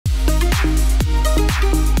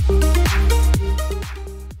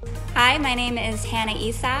Hi, my name is Hannah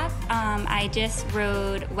Isop. I just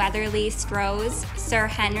rode Weatherly Stroh's Sir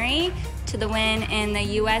Henry to the win in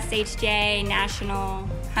the USHJA National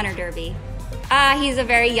Hunter Derby. He's a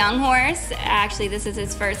very young horse. Actually, this is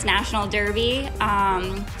his first National Derby.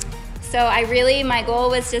 So my goal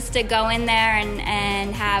was just to go in there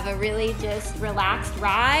and have a really just relaxed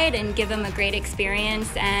ride and give him a great experience,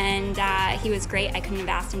 and he was great. I couldn't have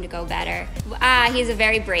asked him to go better. He's a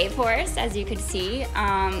very brave horse, as you could see,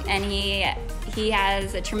 and he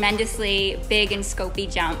has a tremendously big and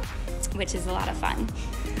scopy jump, which is a lot of fun,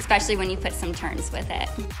 especially when you put some turns with it.